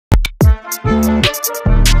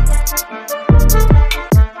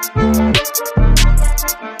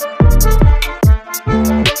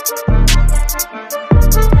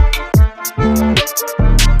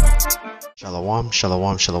Shalom,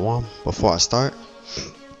 shalom, shalom. Before I start,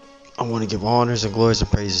 I want to give honors and glories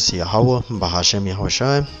and praises to Yahweh, Bahashem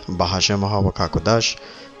Yahushai, Bahashem Yahweh Kakodash,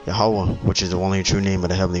 Yahweh, which is the only true name of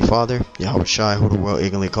the Heavenly Father, Yahushai, who the world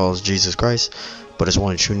ignorantly calls Jesus Christ, but his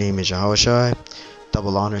one true name is Yahushai.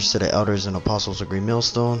 Double honors to the elders and apostles of Green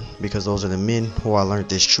Millstone, because those are the men who I learned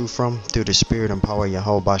this truth from, through the spirit and power of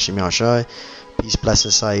Yahweh Bahashem Yahushai. Peace,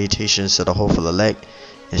 blessings, salutations to the hopeful elect.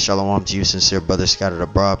 And shalom to you, sincere brothers scattered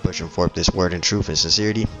abroad, pushing forth this word in truth and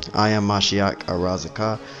sincerity. I am Mashiach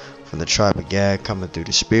Arazakah from the tribe of Gad, coming through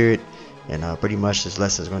the spirit. And pretty much this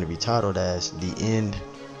lesson is going to be titled as The End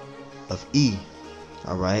of E.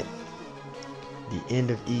 Alright? The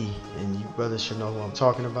End of E. And you brothers should know who I'm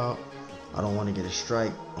talking about. I don't want to get a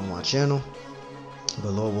strike on my channel.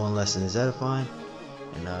 But Lord willing, lesson is edifying.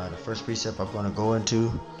 And the first precept I'm going to go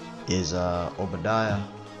into is Obadiah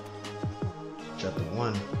chapter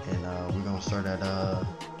 1, and we're gonna start at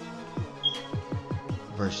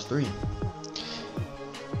verse 3.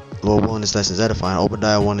 Lord willing, this lesson is edifying.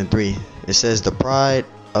 Obadiah 1 and 3. It says, "The pride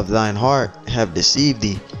of thine heart have deceived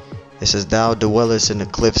thee." It says, "Thou dwellest in the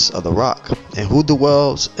cliffs of the rock." And who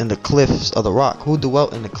dwells in the cliffs of the rock? Who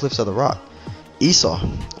dwelt in the cliffs of the rock? Esau.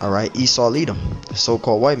 All right, Esau Edom, the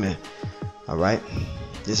so-called white man. All right,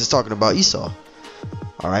 this is talking about Esau.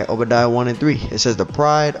 Alright, Obadiah 1 and 3. It says, "The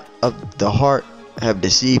pride of the heart have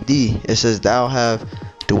deceived thee." It says, "Thou have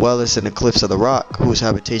dwellest in the cliffs of the rock, whose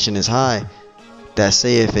habitation is high, that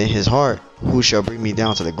saith in his heart, who shall bring me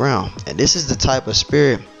down to the ground?" And this is the type of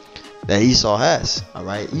spirit that Esau has.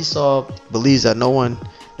 Alright, Esau believes that no one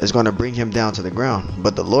is going to bring him down to the ground,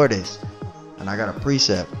 but the Lord is. And I got a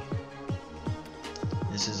precept.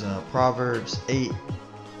 This is Proverbs 8,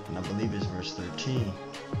 and I believe it's verse 13.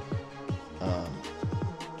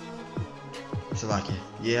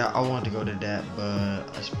 Yeah, I wanted to go to that, but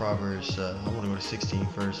it's Proverbs. I want to go to 16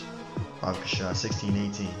 first. 16,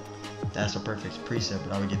 18. That's a perfect precept,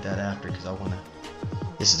 but I would get that after because I want to.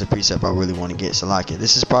 This is the precept I really want to get. Salakia.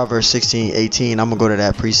 This is Proverbs 16, 18. I'm going to go to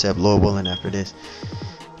that precept, Lord willing, after this.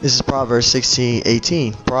 This is Proverbs 16,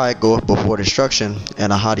 18. "Pride goeth before destruction,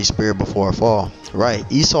 and a haughty spirit before a fall." Right.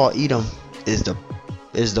 Esau Edom is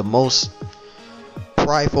the most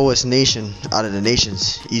pridefulest nation out of the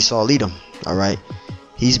nations. Esau Edom. All right,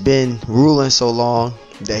 he's been ruling so long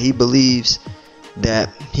that he believes that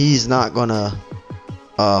he's not gonna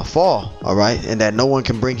fall. All right, and that no one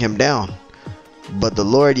can bring him down. But the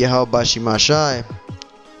Lord Yahweh Bahashem Yahushai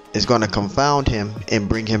is gonna confound him and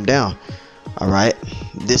bring him down. All right,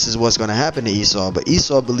 this is what's gonna happen to Esau. But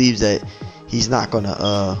Esau believes that he's not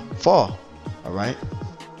gonna fall. All right,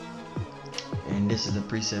 and this is the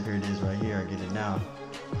precept. Here it is right here. I get it now.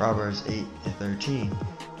 Proverbs 8 and 13.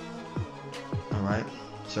 Alright,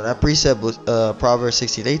 so that precept was Proverbs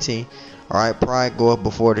 16, 18. Alright, "Pride goeth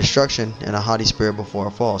before destruction, and a haughty spirit before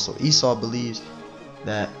a fall." So Esau believes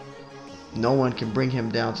that no one can bring him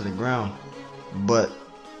down to the ground, but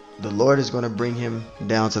the Lord is going to bring him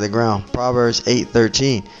down to the ground. Proverbs 8,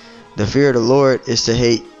 13. "The fear of the Lord is to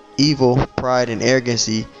hate evil, pride and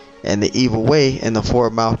arrogancy, and the evil way, and the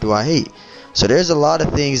forward mouth do I hate." So there's a lot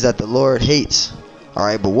of things that the Lord hates.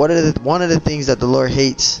 Alright, but one of the things that the Lord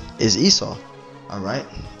hates is Esau. Alright,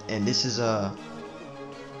 and this is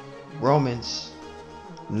Romans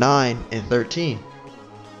 9 and 13.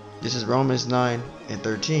 This is Romans 9 and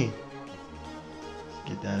 13.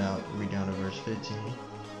 Get that out, read down to verse 15.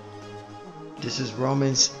 This is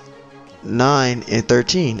Romans 9 and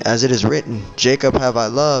 13. "As it is written, Jacob have I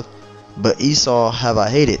loved, but Esau have I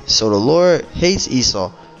hated." So the Lord hates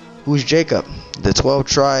Esau. Who's Jacob? The 12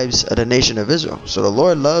 tribes of the nation of Israel. So the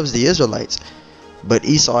Lord loves the Israelites, but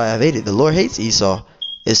Esau I have hated. The Lord hates Esau.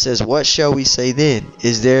 It says, "What shall we say then?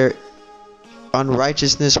 Is there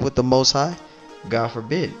unrighteousness with the Most High? God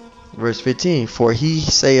forbid." Verse 15. "For he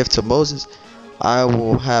saith to Moses, I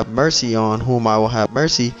will have mercy on whom I will have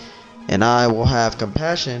mercy, and I will have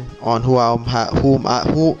compassion on whom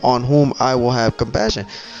I will have compassion."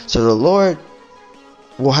 So the Lord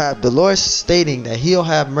is stating that he'll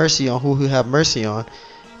have mercy on who he'll have mercy on,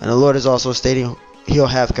 and the Lord is also stating he'll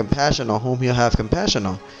have compassion on whom he'll have compassion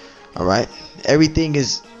on. All right, everything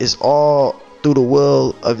is all through the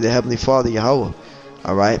will of the Heavenly Father Yahweh.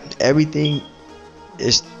 All right, everything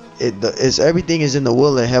is in the will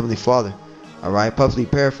of the Heavenly Father. All right, publicly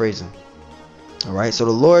paraphrasing. All right, so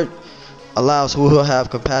the Lord allows who he'll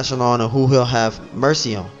have compassion on and who he'll have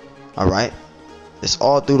mercy on. All right, it's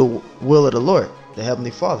all through the will of the Lord, the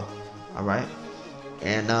Heavenly Father. All right,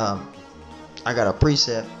 and I got a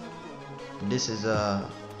precept. This is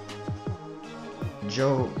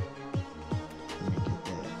Job. Let me get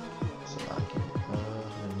that. So I can the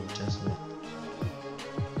New Testament.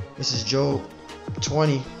 This is Job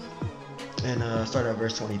 20 and start at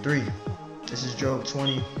verse 23. This is Job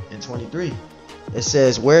 20 and 23. It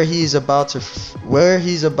says, where he's about to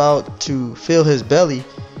fill his belly,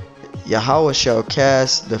 Yahweh shall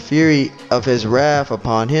cast the fury of his wrath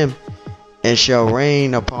upon him, and shall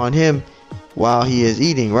rain upon him while he is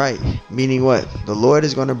eating. Right? Meaning what? The Lord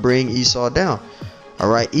is going to bring Esau down.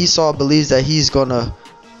 Alright, Esau believes that he's going to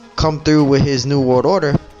come through with his new world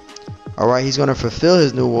order. Alright, he's going to fulfill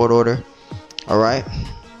his new world order. Alright,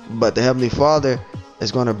 but the Heavenly Father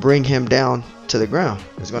is going to bring him down to the ground.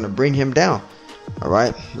 It's going to bring him down.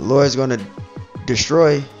 Alright, the Lord is going to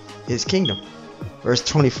destroy his kingdom. Verse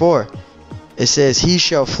 24, it says, he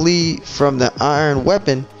shall flee from the iron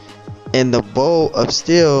weapon, and the bow of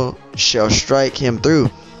steel shall strike him through.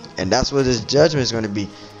 And that's what his judgment is going to be.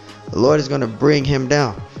 The Lord is going to bring him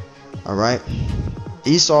down. Alright,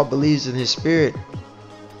 Esau believes in his spirit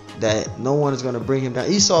that no one is going to bring him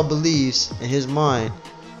down. Esau believes in his mind,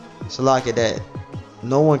 Salaki, that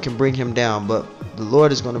no one can bring him down, but the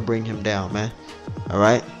Lord is going to bring him down, man.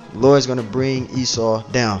 Alright, the Lord is going to bring Esau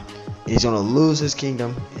down. He's going to lose his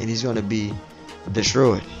kingdom, and he's going to be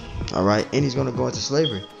destroyed. Alright, and he's going to go into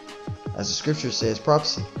slavery, as the scripture says,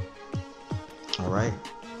 prophecy. Alright,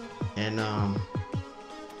 and I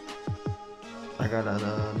got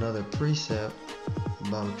another precept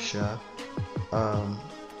about Shah.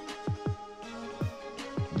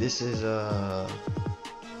 This is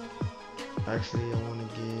actually I want to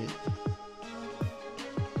get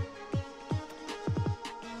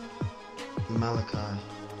Malachi.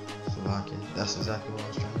 Salaki. That's exactly what I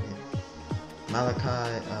was trying to get.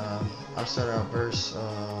 Malachi. I'll start at verse.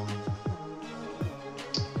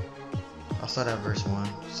 I'll start at verse 1.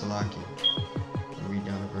 Salaki. And read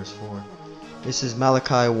down to verse 4. This is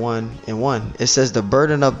Malachi 1:1. It says, the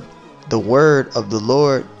burden of the word of the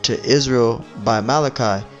Lord to Israel by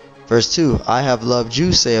Malachi. Verse 2. I have loved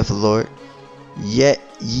you, saith the Lord. Yet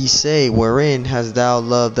ye say, wherein hast thou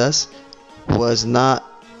loved us? Was not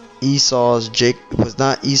Esau Jacob's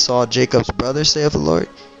brother, saith the Lord?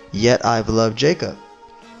 Yet I've loved Jacob.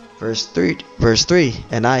 Verse 3.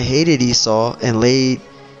 And I hated Esau, and laid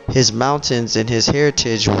his mountains and his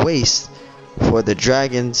heritage waste for the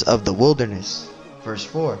dragons of the wilderness. Verse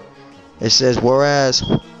 4. It says, whereas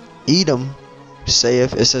Edom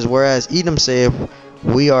saith,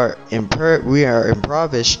 we are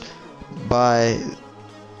impoverished by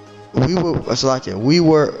Malachi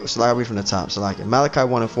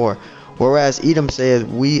 1:4. Whereas Edom saith,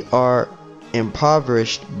 we are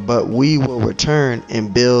impoverished, but we will return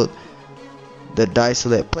and build the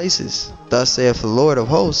desolate places. Thus saith the Lord of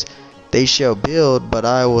hosts, they shall build, but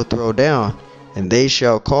I will throw down, and they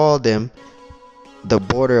shall call them the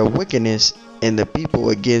border of wickedness, and the people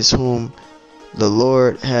against whom the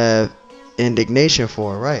Lord have indignation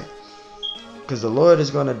for. Right? Because the Lord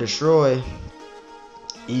is going to destroy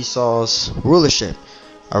Esau's rulership.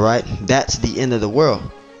 Alright, that's the end of the world,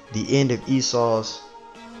 the end of Esau's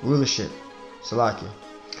rulership. Salakia.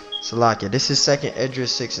 This is 2nd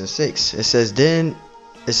Esdras 6:6. It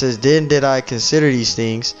says then did I consider these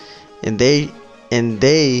things, and they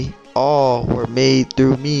all were made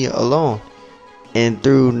through me alone, and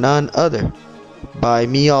through none other. By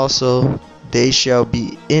me also they shall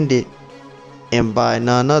be ended, and by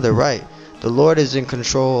none other. Right? The Lord is in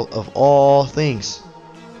control of all things.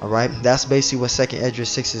 Alright, that's basically what 2nd Esdras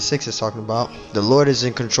 6:6 is talking about. The Lord is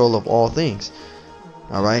in control of all things.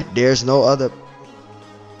 Alright, there's no other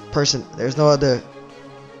person, there's no other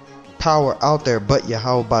power out there but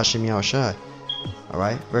Yahweh Bashem Yahushai.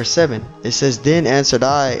 Alright, verse 7. It says, then answered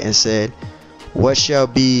I and said, what shall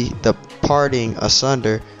be the parting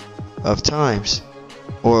asunder of times?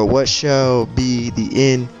 Or what shall be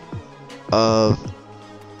the end of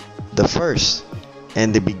the first,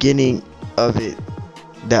 and the beginning of it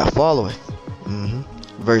that followeth?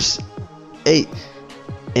 Verse 8.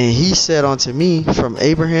 And he said unto me, from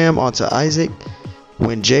Abraham unto Isaac,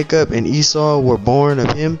 when Jacob and Esau were born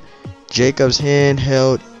of him, Jacob's hand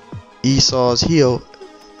held Esau's heel.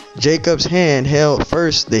 Jacob's hand held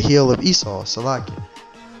first the heel of Esau. Salaki.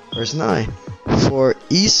 Verse 9. For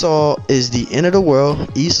Esau is the end of the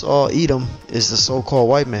world. Esau, Edom, is the so-called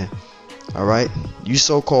white man. Alright, you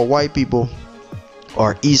so-called white people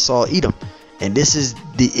are Esau, Edom, and this is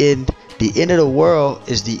the end. The end of the world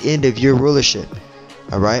is the end of your rulership.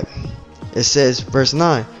 Alright, it says, verse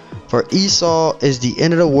 9, for Esau is the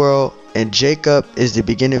end of the world, and Jacob is the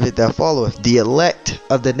beginning of it that followeth. The elect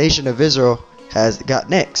of the nation of Israel has got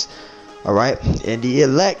next. All right, and the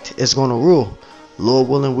elect is going to rule. Lord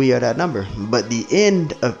willing, we are that number. But the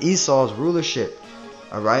end of Esau's rulership,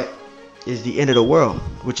 all right, is the end of the world,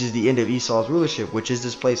 which is the end of Esau's rulership, which is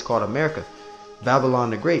this place called America,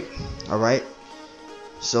 Babylon the Great. All right,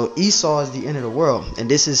 so Esau is the end of the world, and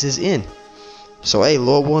this is his end. So hey,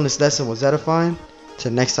 Lord willing, this lesson was edifying.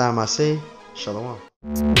 Till next time I say, Shalom.